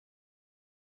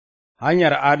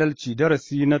Hanyar Adalci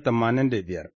darasi na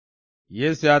 85.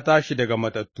 Yesu ya tashi daga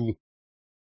matattu.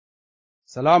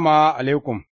 Salama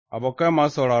alaikum, abokai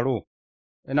masu sauraro,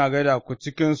 ina gaida ku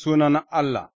cikin sunan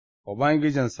Allah,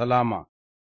 Ubangijin Salama,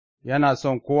 yana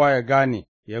son kowa ya gane,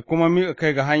 ya kuma miƙa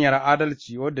kai ga hanyar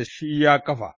adalci wadda shi ya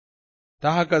kafa,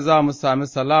 ta haka za mu sami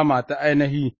salama ta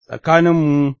ainihi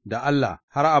tsakaninmu da Allah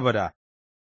har abada.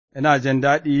 Ina jin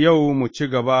daɗi yau mu ci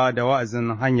gaba da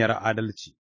wa'azin hanyar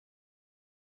adalci.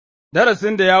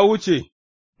 Darasin da ya wuce,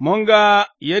 mun ga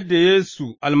yadda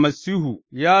Yesu almasihu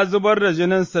ya zubar da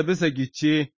jininsa bisa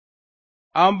gicciye,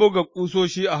 an buga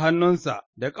ƙusoshi a hannunsa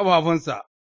da ƙafafunsa,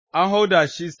 an hauda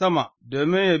shi sama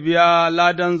domin ya biya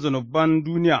ladan zunuban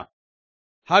duniya,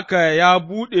 haka ya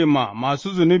buɗe ma masu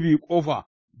zunubi ƙofa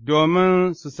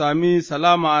domin su sami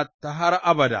salama ta har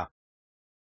abada.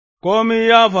 Komi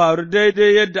ya faru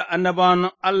daidai yadda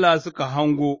annabawan Allah suka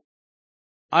hango,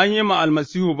 an yi ma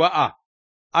almasihu ba'a.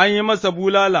 An yi masa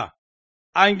bulala,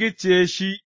 an gicciye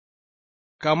shi,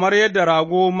 kamar yadda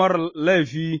rago marar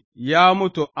laifi ya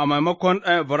mutu a maimakon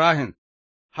ɗan Ibrahim,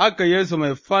 haka Yesu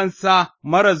mai fansa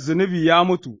marar zunubi ya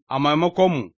mutu a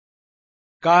maimakonmu.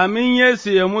 Kamin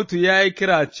Yesu ya mutu ya yi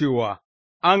kira cewa,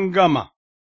 An gama,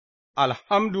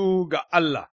 alhamdu ga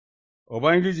Allah,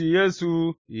 Ubangiji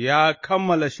Yesu ya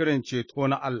kammala shirin ceto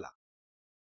na Allah.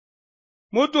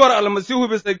 Mutuwar almasihu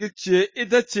bisa gicciye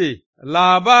ita ce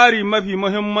labari mafi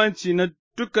muhimmanci na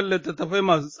dukan littattafai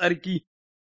masu tsarki,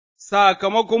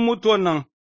 sakamakon mutuwar nan,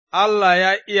 Allah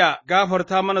ya iya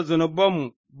gafarta mana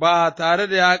zunubanmu ba tare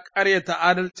da ya ƙaryata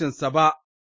adalcinsa ba,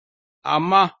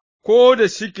 amma ko da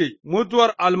shike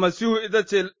mutuwar almasihu ita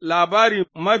ce labari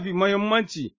mafi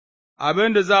muhimmanci,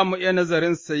 abin da za mu iya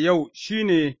nazarinsa yau shi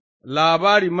ne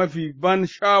labari mafi ban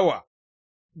sha'awa.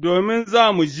 Domin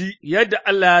za mu ji yadda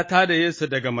Allah ya tada Yesu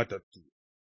daga matattu.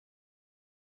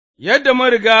 Yadda mun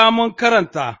riga mun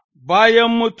karanta, bayan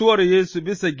mutuwar Yesu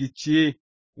bisa gicciye,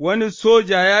 wani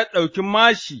soja ya ɗauki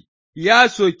māshi ya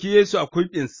soki Yesu a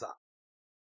kwiɓinsa,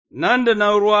 nan da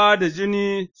nan ruwa da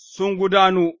jini sun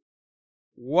gudano,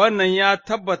 wannan ya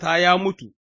tabbata ya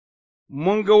mutu.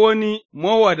 Mun ga wani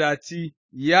mawadaci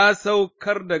ya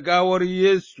saukar da gawar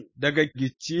Yesu daga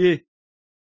gicciye,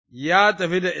 ya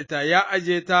tafi da ita ya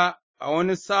aje ta a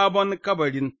wani sabon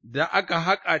kabarin da aka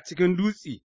haƙa cikin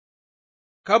dutse,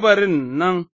 kabarin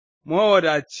nan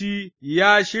mawadaci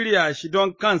ya shirya shi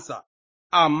don kansa,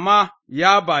 amma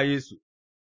ya baye su,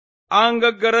 an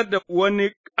gaggarar da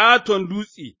wani ƙaton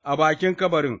dutse a bakin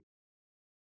kabarin,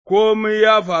 komai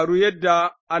ya faru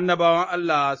yadda annabawan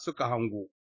Allah suka hango.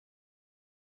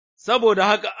 Saboda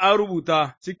haka an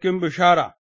rubuta cikin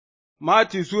bishara,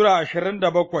 Mati Sura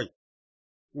 27.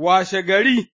 Washe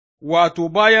gari, wato,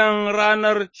 bayan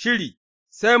ranar shiri,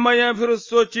 sai manyan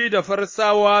firistoci da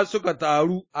Farsawa suka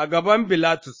taru a gaban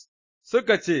Bilatus,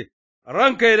 suka ce,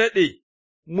 Ranka ya daɗe,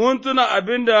 mun tuna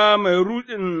abin da mai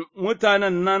ruɗin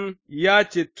mutanen nan ya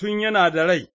ce tun yana da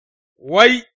rai,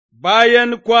 wai,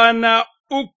 bayan kwana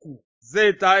 3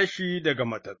 zai tashi daga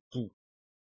matattu.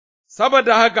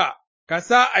 Saboda haka, ka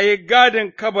sa a yi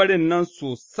gadin kabarin nan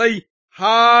sosai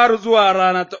har zuwa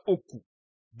rana ta 3.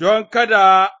 Don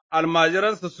kada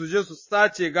almajiransa su je su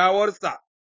sace gawarsa,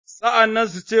 sa'an nan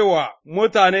su cewa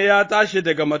mutane ya tashi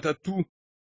daga matattu,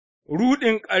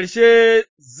 ruɗin ƙarshe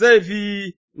zai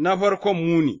fi na farkon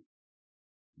muni.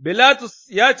 Bilatus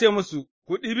ya ce musu,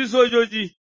 Ku ɗibi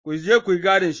sojoji, ku je ku yi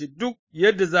gadin shi duk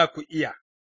yadda za ku iya.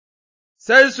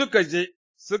 Sai suka je,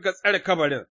 suka tsare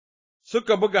kabarin,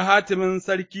 suka buga hatimin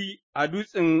sarki a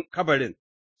dutsen kabarin,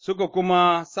 suka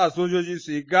kuma sa sojoji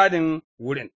su yi gadin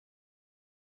wurin.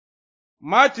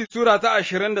 Mati Sura ta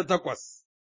 28.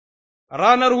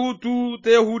 Ranar hutu ta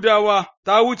Yahudawa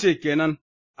ta wuce kenan,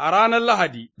 a ranar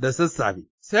Lahadi da sassafe,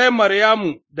 sai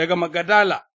Maryamu daga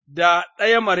Magadala da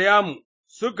ɗaya Maryamu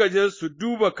suka je su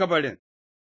duba kabarin,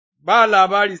 ba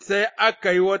labari sai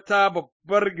aka yi wata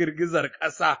babbar girgizar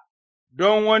ƙasa,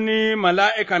 don wani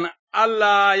mala'ikan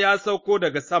Allah ya sauko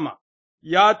daga sama,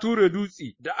 ya ture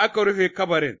dutse da aka rufe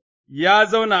kabarin, ya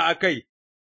zauna a kai,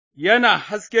 yana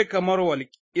haske kamar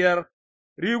walƙiyar,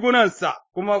 rigunansa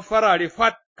kuma farare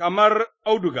fat kamar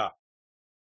auduga,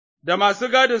 da masu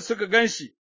gadin suka gan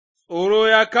shi, tsoro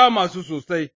ya kama su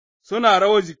sosai, suna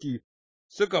rawar jiki,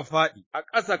 suka faɗi a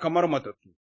ƙasa kamar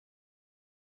matattu.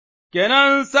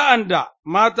 Kenan sa'an da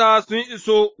mata sun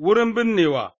iso wurin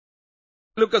binnewa,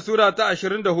 Luka Sura ta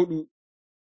 24,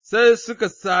 sai suka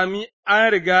sami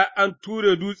an riga an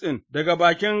ture dutsen daga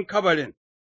bakin kabarin,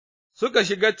 suka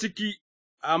shiga ciki,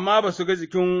 amma ba su ga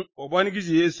jikin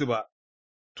Ubangiji Yesu ba.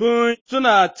 Tun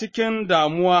suna cikin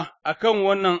damuwa a kan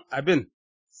wannan abin,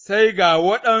 sai ga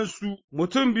waɗansu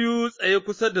mutum biyu tsaye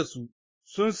kusa da su,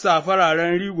 sun sa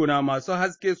fararen riguna masu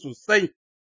haske sosai,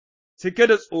 cike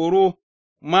da tsoro,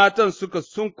 matan suka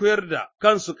sunkuyar da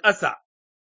kansu ƙasa,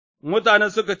 mutane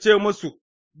suka ce musu,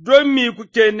 Don me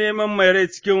kuke neman mai rai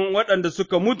cikin waɗanda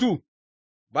suka mutu,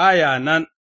 baya nan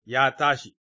ya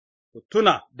tashi, ku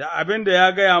tuna da abin da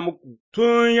ya gaya muku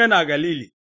tun yana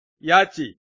Galili, ya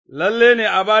ce, Lalle ne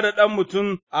a ba da Ɗan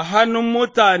mutum a hannun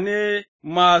mutane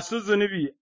masu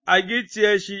zunubi, a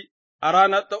gicciye shi a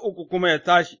ranar ta uku kuma ya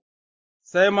tashi,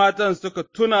 sai matan suka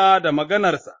tuna da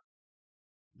maganarsa,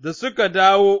 da suka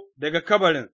dawo daga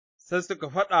kabarin, sai suka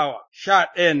faɗa wa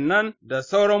ɗayan nan da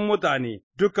sauran mutane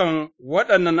dukan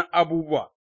waɗannan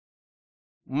abubuwa.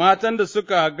 Matan da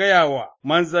suka gaya wa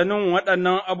manzannin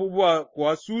waɗannan abubuwa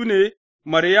kuwa su ne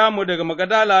Maryamu daga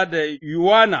Magadala da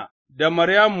Yuwana, da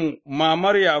Maryamu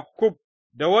mamar Yakub,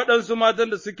 da waɗansu matan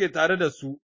da suke tare da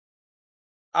su.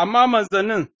 Amma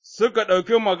manzannin suka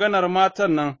ɗauki maganar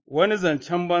matan nan wani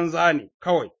zancen banza ne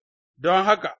kawai, don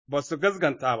haka ba su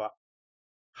gaskanta ba.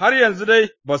 Har yanzu dai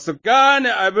ba su gane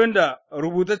abin da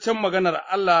rubutaccen maganar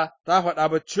Allah ta faɗa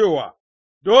ba cewa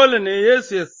dole ne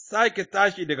Yesu ya sake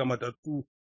tashi daga matattu.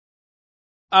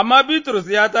 Amma Bitrus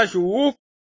ya tashi wuf,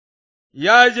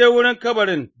 ya je wurin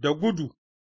kabarin da gudu,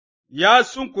 ya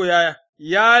sunkuya,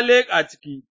 ya leƙa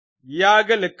ciki, ya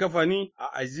ga likkafani a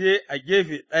ajiye a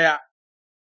gefe ɗaya,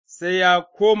 sai ya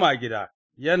koma gida,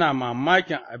 yana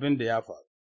mamakin abin da ya faru.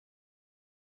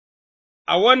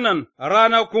 A wannan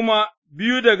rana kuma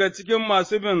biyu daga cikin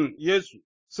masu bin Yesu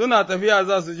suna tafiya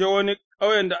za su je wani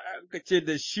ƙauyen da aka ce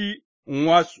da shi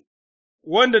Unwasu,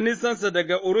 wanda nisansa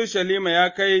daga Urushalima ya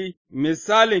kai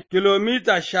misalin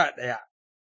kilomita 11,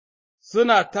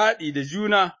 suna taɗi da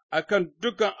juna a kan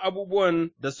dukan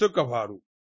abubuwan da suka faru,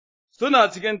 suna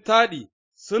cikin taɗi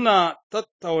suna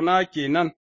tattauna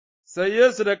kenan, sai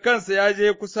Yesu da kansa ya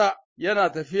je kusa yana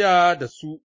tafiya da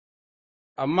su,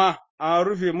 amma an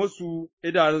rufe musu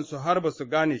idanunsu har ba su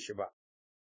gane shi ba.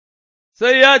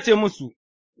 Sai ya ce musu,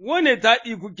 Wane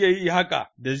taɗi kuke yi haka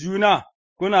da juna,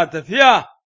 kuna tafiya?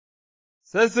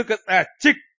 Sai suka tsaya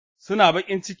cik suna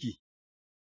baƙin ciki.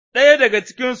 Ɗaya daga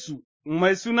cikinsu,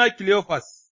 mai suna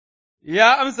Kiliyofas,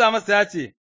 ya amsa masa ya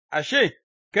ce, Ashe,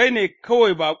 kai ne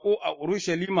kawai baƙo a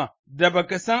Urushalima da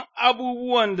baka san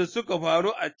abubuwan da suka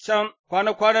faru a can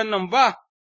kwana-kwanan nan ba?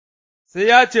 Sai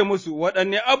ya ce musu,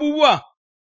 Waɗanne abubuwa?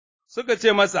 Suka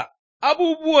ce masa,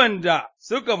 Abubuwan da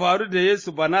suka faru da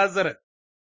Yesu Banazaret,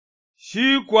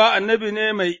 shi kuwa annabi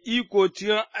ne mai iko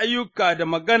cikin ayyuka da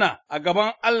magana a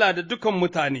gaban Allah da dukan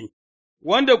mutane,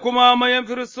 wanda kuma mayan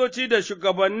firistoci da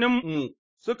shugabanninmu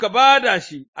suka ba da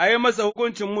shi a yi masa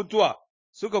hukuncin mutuwa,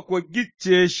 suka kuwa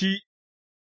gicciye shi,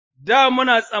 da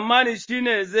muna tsammani shi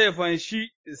ne zai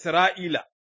fanshi Isra'ila,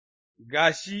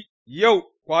 ga shi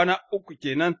yau kwana uku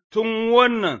kenan tun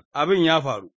wannan abin ya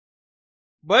faru.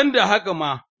 Banda haka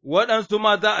ma, waɗansu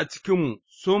mata a cikinmu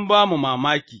sun ba mu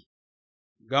mamaki,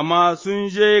 gama sun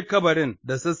je kabarin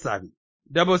da sassafe,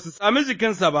 da ba su sami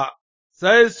jikinsa ba,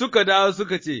 sai suka dawo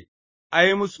suka ce,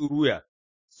 Ai, musu ruya,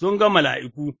 sun ga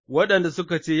mala'iku waɗanda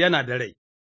suka ce yana da rai.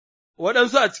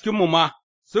 Waɗansu a cikinmu ma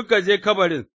suka je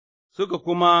kabarin, suka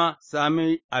kuma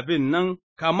sami abin nan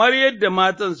kamar yadda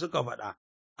matan suka faɗa,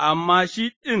 amma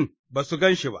shi ɗin ba su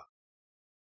gan shi ba.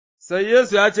 Sai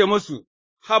Yesu ya ce musu,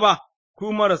 Haba,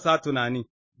 ku marasa tunani,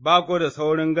 ba ku da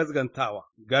saurin gaskatawa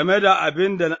game da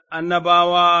abin da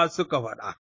annabawa suka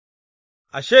faɗa.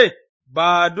 Ashe,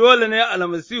 ba dole ne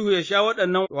almasihu ya sha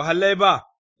waɗannan wahalai ba,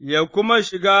 ya kuma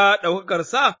shiga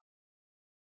ɗaukakarsa?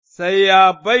 Sai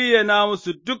ya bayyana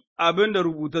musu duk abin da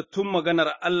rubutattun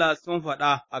maganar Allah sun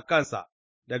faɗa a kansa,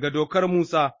 daga dokar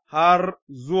Musa har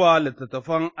zuwa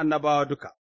littattafan annabawa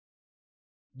duka.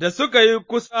 Da suka yi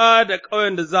kusa da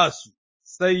ƙauyen da za su,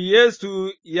 sai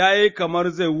Yesu ya yi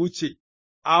kamar zai wuce,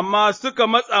 amma suka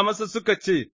matsa masa suka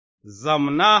ce,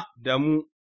 Zamna da mu,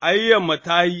 yamma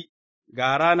ta yi,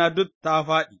 ga rana duk ta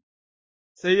faɗi,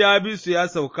 sai ya bi su ya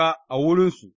sauka a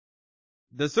wurinsu,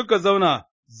 da suka zauna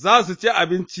za su ci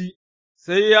abinci,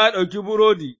 sai ya ɗauki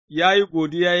burodi ya yi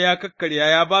godiya ya kakkarya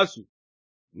ya ba su,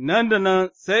 nan da nan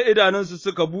sai idanunsu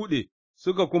suka buɗe,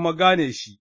 suka kuma gane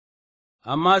shi,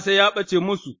 amma sai ya ɓace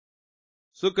musu,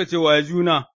 suka ce wa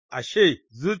juna, Ashe,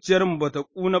 zuciyarmu ba ta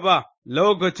ƙuna ba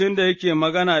lokacin da yake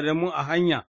magana da mu a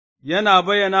hanya, yana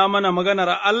bayyana mana maganar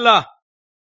Allah?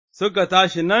 Suka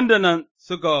tashi nan da nan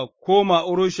suka koma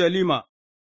Urushalima,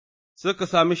 suka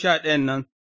sami 11 nan,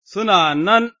 suna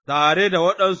nan tare da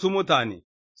waɗansu mutane,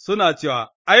 suna cewa,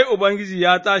 Ai, Ubangiji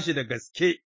ya tashi da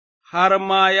gaske, har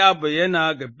ma ya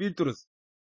bayyana ga Bitrus,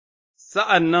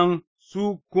 sa'an nan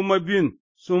su kuma biyun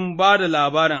sun ba da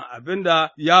labarin abin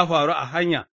da ya faru a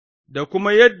hanya, da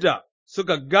kuma yadda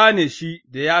suka gane shi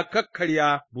da ya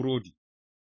kakkarya burodi.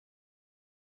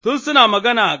 Tun suna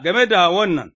magana game da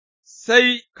wannan,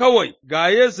 sai kawai ga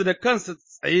Yesu da kansa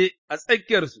tsaye a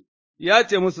tsakiyarsu, ya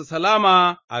ce musu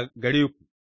salama a gare ku,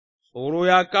 tsoro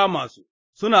ya kama su,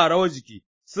 suna rawar jiki,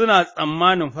 suna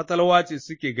tsammanin fatalwa ce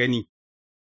suke gani.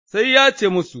 Sai ya ce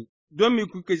musu, don me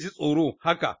kuke ji tsoro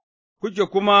haka, kuke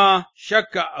kuma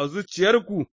shakka a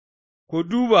zuciyarku, ku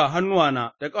duba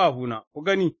hannuwana da ƙafafuna, ku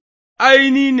gani,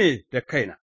 ai, ni ne da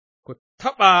kaina, ku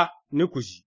taɓa ni ku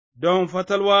ji, don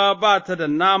fatalwa ba ta da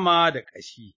nama da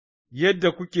ƙashi,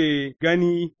 yadda kuke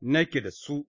gani nake da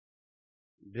su.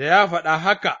 Da ya faɗa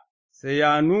haka, sai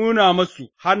ya nuna masu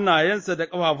hannayensa da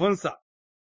ƙafafunsa,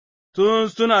 tun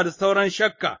suna da sauran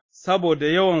shakka saboda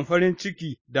yawan farin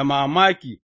ciki da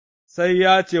mamaki, sai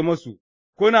ya ce masu,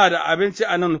 Kuna da abinci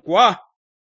a nan kuwa?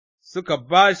 Suka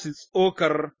ba shi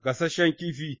tsokar gasasshen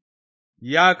kifi,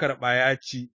 ya karɓa ya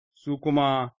ci, su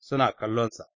kuma suna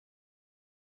kallonsa.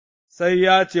 Sai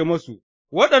ya ce masu,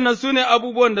 Waɗannan su ne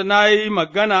abubuwan da na yi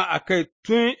magana a kai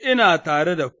tun ina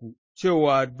tare da ku,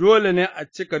 cewa dole ne a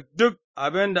cika duk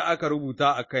abin da aka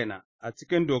rubuta a kaina a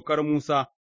cikin dokar Musa,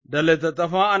 da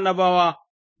littattafan annabawa,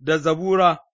 da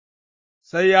zabura.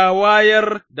 Sai ya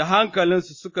wayar da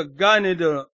hankalinsu suka gane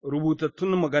da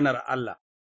rubutattun maganar Allah,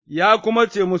 ya kuma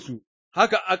ce musu,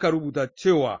 Haka aka rubuta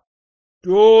cewa,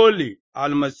 dole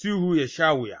almasihu ya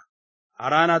sha wuya, a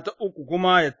rana ta uku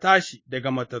kuma ya tashi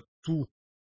daga matattu,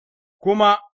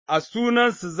 kuma a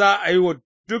sunansu za a yi wa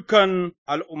dukan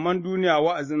al'umman duniya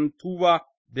wa'azin tuba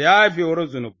da yafewar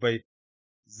zunubai,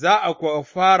 za a kuwa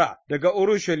fara daga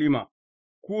Urushalima,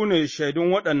 ku ne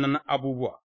shaidun waɗannan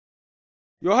abubuwa.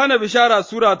 Yohana Bishara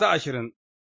Sura ta 20.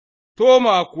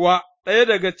 Toma kuwa, ɗaya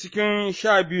daga cikin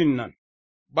 12 nan,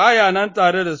 baya nan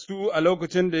tare da su a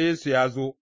lokacin da Yesu ya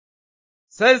zo,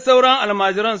 sai sauran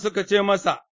almajiran suka ce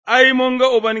masa, Ai, mun ga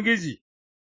Ubangiji,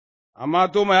 amma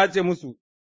Toma ya ce musu,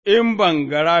 In ban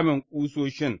ga ramin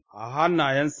ƙusoshin a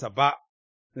hannayensa ba,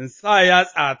 in sa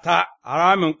yatsata a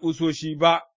ramin ƙusoshi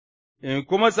ba, in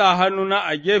kuma sa hannuna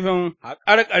a gefen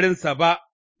haƙarƙarinsa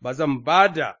ba zan ba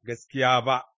da gaskiya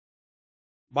ba.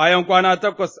 Bayan kwana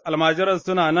 8 almajiran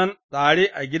suna nan tare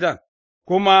a gidan,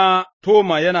 kuma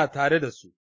Toma yana tare da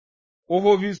su,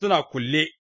 ƙofofi suna kulle,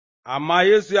 amma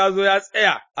Yesu ya zo ya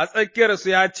tsaya a tsakiyarsu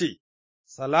ya ce,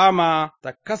 Salama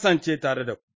ta kasance tare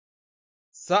da ku.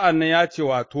 Sa'an nan ya ce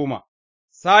wa Toma,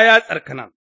 Sa yatsarka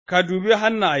nan, ka dubi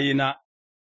hannayena,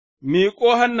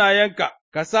 miƙo hannayenka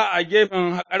ka sa a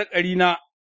gefen haƙarƙarina,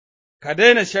 ka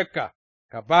daina shakka,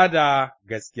 ka ba da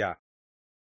gaskiya.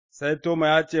 Sai Toma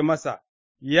ya ce masa,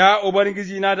 Ya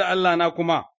Ubangijina da Allahna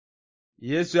kuma,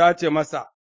 Yesu ya ce masa,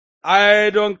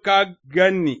 Ai, don ka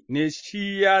ganni ne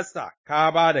shi ya sa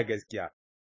ka ba da gaskiya,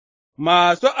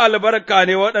 masu albarka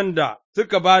ne waɗanda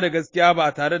suka ba da gaskiya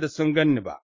ba tare da sun ganni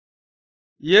ba.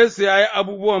 Yesu ya yi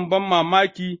abubuwan ban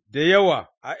mamaki da yawa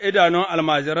a idanun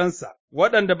almajiransa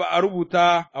waɗanda ba a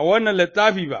rubuta a wannan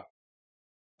littafi ba,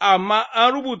 amma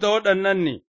an rubuta waɗannan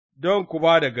ne don ku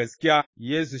ba da gaskiya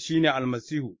Yesu shi ne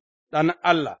almasihu, Ɗan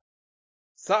Allah,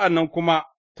 sa'an nan kuma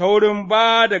ta wurin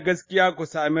ba da gaskiya ku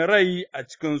sami rai a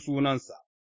cikin sunansa.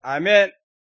 Amen.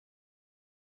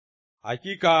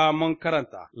 Hakika mun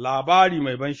karanta labari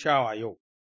mai ban sha'awa yau,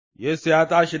 Yesu ya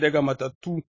tashi daga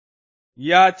matattu,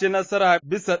 ya ci nasara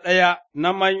bisa ɗaya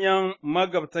na manyan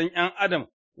magabtan ’yan adam,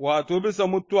 wato bisa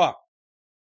mutuwa,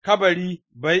 kabari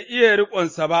bai iya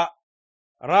riƙonsa ba,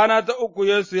 rana ta uku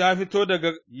Yesu ya fito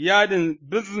daga yadin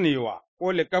biznewa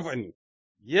ko likafani,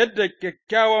 yadda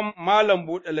kyakkyawan malam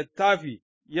buɗe littafi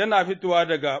yana fitowa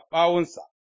daga ɓawunsa,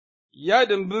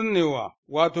 yadin biznewa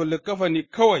wato likafani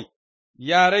kawai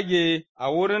ya rage a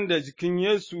wurin da jikin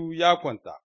Yesu ya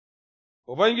kwanta.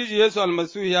 Ubangiji Yesu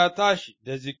almasihu ya tashi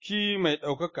da jiki mai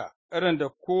ɗaukaka, irin da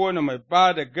kowane mai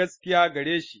ba da gaskiya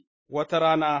gare shi wata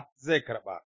rana zai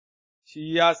karɓa,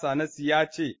 shi ya sa Nasi ya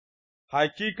ce,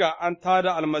 Hakika an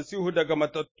tada almasihu daga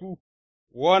matattu,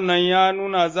 wannan ya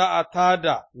nuna za a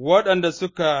tada waɗanda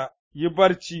suka yi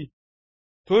barci,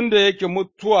 tun da yake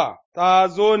mutuwa ta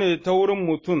zo ne ta wurin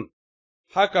mutum,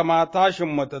 haka ma tashin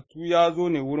matattu ya zo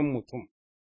ne wurin mutum.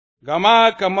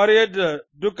 Gama kamar yadda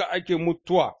duka ake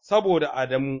mutuwa saboda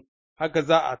Adamu, haka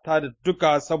za a tada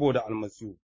duka saboda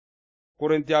almasihu.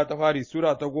 Korintiya ta fari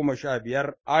Sura ta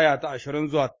 15, aya ta 20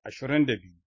 zuwa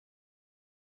 22.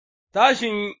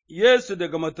 Tashin Yesu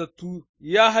daga matattu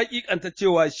ya haƙiƙanta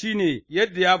cewa shi ne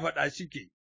yadda ya faɗa shike,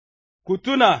 ku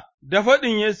tuna da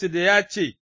faɗin Yesu da ya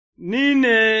ce, Ni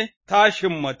ne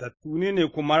tashin matattu, ni ne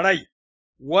kuma rai,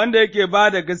 wanda yake ba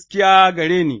da gaskiya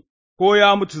gare ni, ko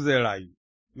ya mutu zai rayu.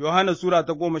 Yohana Sura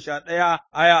ta 11,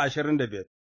 aya 25.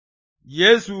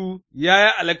 Yesu ya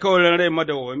yi alkawarin rai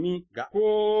madawwami ga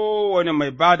kowane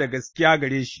mai ba da gaskiya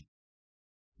gare shi.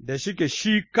 da shike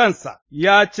shi kansa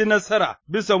ya ci nasara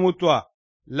bisa mutuwa,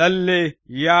 lalle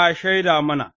ya shaida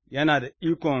mana yana da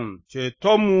ikon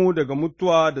cetonmu daga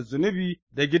mutuwa da zunubi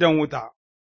da gidan wuta.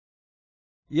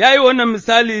 Ya yi wannan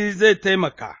misali zai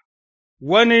taimaka,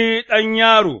 wani ɗan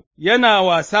yaro yana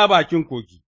wasa bakin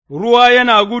kogi, ruwa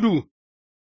yana gudu,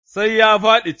 sai ya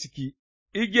faɗi ciki,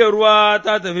 igiyar ruwa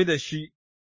ta tafi da shi,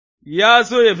 ya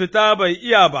so ya fita bai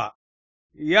iya ba,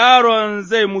 yaron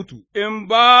zai mutu in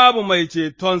babu mai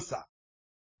cetonsa.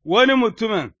 Wani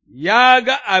mutumin ya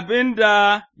ga abin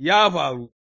da ya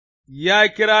faru, ya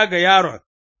kira ga yaron,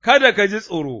 Kada ka ji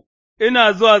tsoro,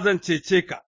 ina zuwa zan cece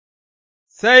ka.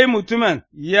 Sai mutumin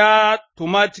ya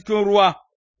tuma cikin ruwa,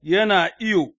 yana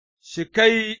iyo shi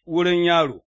kai wurin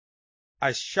yaro,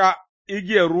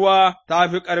 igiyar ruwa ta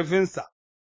fi ƙarfinsa,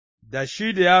 da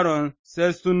shi da yaron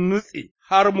sai sun nutse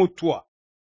har mutuwa.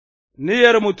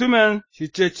 Niyyar mutumin shi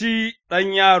ceci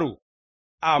ɗan yaro,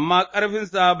 amma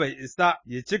ƙarfinsa bai isa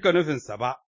ya cika nufinsa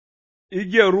ba,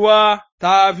 igiyar ruwa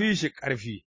ta fi shi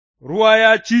ƙarfi, ruwa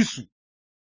ya ci su,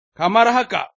 kamar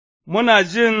haka muna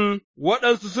jin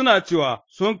waɗansu suna cewa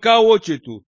sun kawo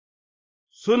ceto,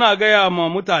 suna gaya ma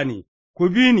mutane, Ku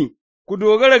bi ni, ku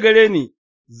dogara gare ni,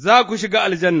 za ku shiga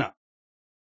aljanna.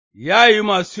 Yayi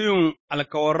masu yin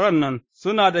alkawaran nan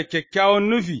suna da kyakkyawan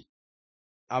nufi,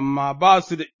 amma ba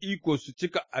su da iko su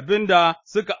cika abin da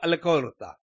suka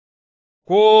alkawarta,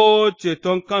 ko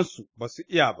ceton kansu ba su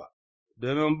iya ba,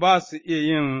 domin ba su iya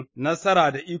yin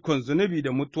nasara da ikon zunubi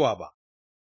da mutuwa ba.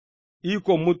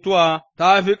 Ikon mutuwa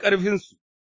ta fi ƙarfinsu,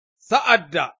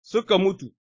 sa'ad da suka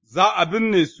mutu, za a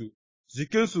binne su,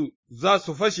 jikinsu za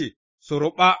su fashe su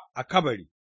ruɓa a kabari,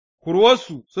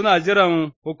 kurwarsu suna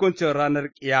jiran hukuncin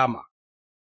ranar ƙiyama.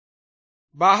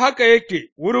 Ba haka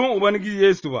yake wurin Ubangiji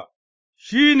Yesu ba,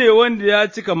 shi ne wanda ya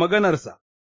cika maganarsa,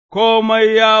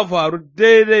 komai ya faru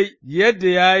daidai yadda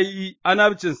ya yi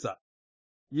annabcinsa,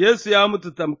 Yesu ya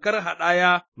mutu tamkar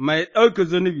haɗaya mai ɗauke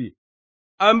zunubi,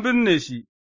 an binne shi,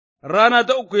 rana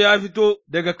ta uku ya fito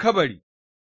daga kabari,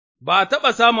 ba a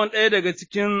taɓa samun ɗaya daga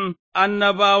cikin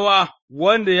annabawa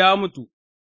wanda ya mutu,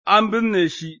 an binne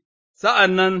shi,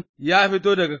 sa'an nan ya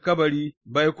fito daga kabari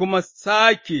bai kuma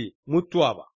sake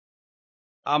mutuwa ba,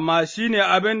 amma shi ne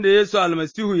abin da Yesu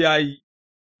almasihu ya yi,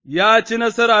 ya ci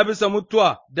nasara bisa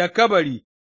mutuwa da kabari,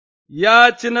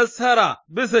 ya ci nasara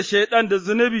bisa Shaiɗan da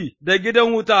zunubi da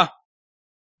gidan wuta.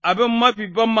 Abin mafi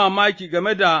ban mamaki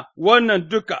game da wannan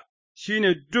duka shi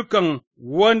ne dukan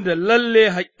wanda lalle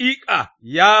haƙiƙa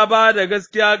ya ba da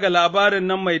gaskiya ga labarin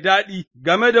nan mai daɗi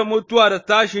game da mutuwa da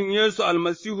tashin Yesu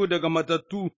almasihu daga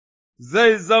matattu,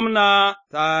 zai zamna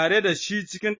tare da shi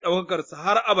cikin ɗaukakarsa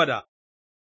har abada.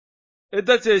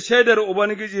 Ita ce shaidar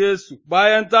Ubangiji Yesu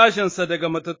bayan tashinsa daga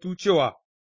matattu cewa,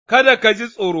 Kada ka ji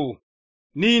tsoro,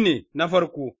 ni ne na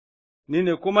farko, ni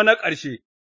ne kuma na ƙarshe,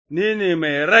 ni ne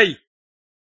mai rai,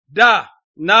 da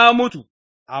na mutu,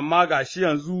 amma ga shi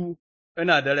yanzu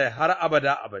ina da rai har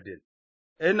abada abadin,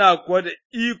 ina kuwa da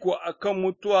iko a kan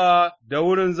mutuwa da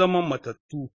wurin zaman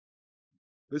matattu.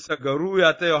 Bisa ga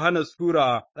ruya ta Yohana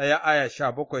Sura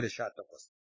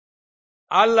 1:17-18.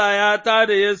 Allah ya tā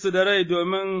da Yesu da rai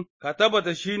domin ka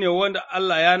tabbata shi ne wanda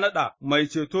Allah ya naɗa mai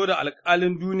ceto da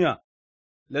alƙalin duniya,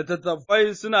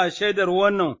 littattafai suna shaidar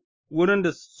wannan wurin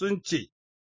da sun ce,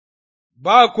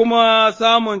 Ba kuma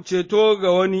samun ceto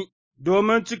ga wani,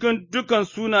 domin cikin dukan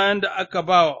sunayen da aka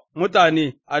ba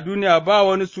mutane a duniya ba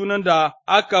wani sunan da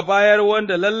aka bayar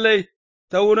wanda lallai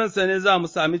ta wurinsa ne za mu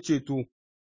sami ceto,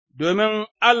 domin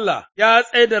Allah ya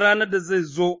tsai da ranar da zai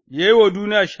zo ya yi wa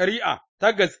duniya shari'a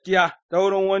ta gaskiya ta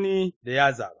wurin wani da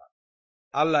ya zaɓa.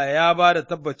 Allah ya ba da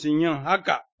tabbacin yin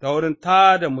haka ta wurin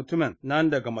tā da mutumin nan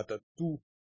daga matattu.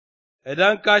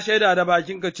 Idan ka shaida da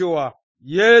bakinka cewa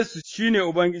Yesu shi ne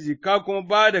Ubangiji, ka kuma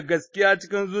ba da gaskiya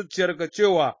cikin zuciyarka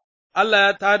cewa Allah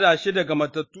ya tada shi daga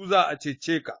matattu za a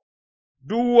cece ka,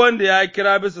 duk wanda ya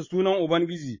kira bisa sunan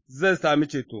Ubangiji zai sami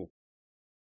ceto.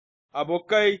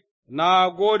 Abokai, na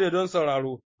gode don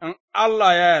sauraro, in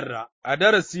Allah ya yarda, a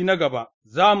darasi na gaba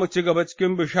za mu ci gaba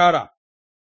cikin bishara,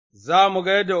 za mu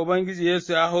ga yadda Ubangiji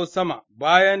Yesu ya hau sama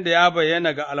bayan da ya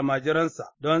bayyana ga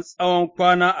almajiransa don tsawon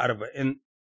kwana 40,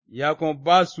 ya kuma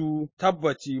ba su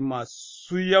tabbaci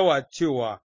masu yawa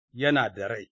cewa yana da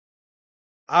rai.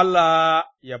 Allah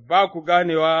ya ba ku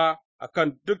ganewa a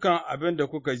kan dukan abin da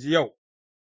kuka ji yau,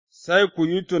 sai ku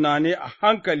yi tunani a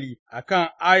hankali a kan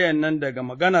ayan nan daga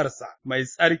maganarsa mai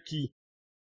tsarki,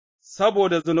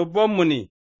 saboda zunubanmu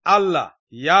ne Allah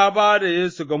ya ba da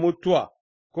Yesu ga mutuwa,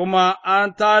 kuma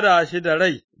an tada shi da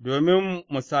rai domin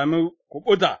mu sami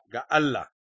kuɓuta ga Allah.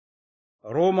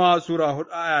 Roma Sura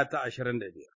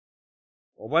 4:25.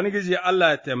 Ubangiji Allah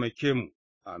ya taimake mu,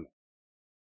 amin.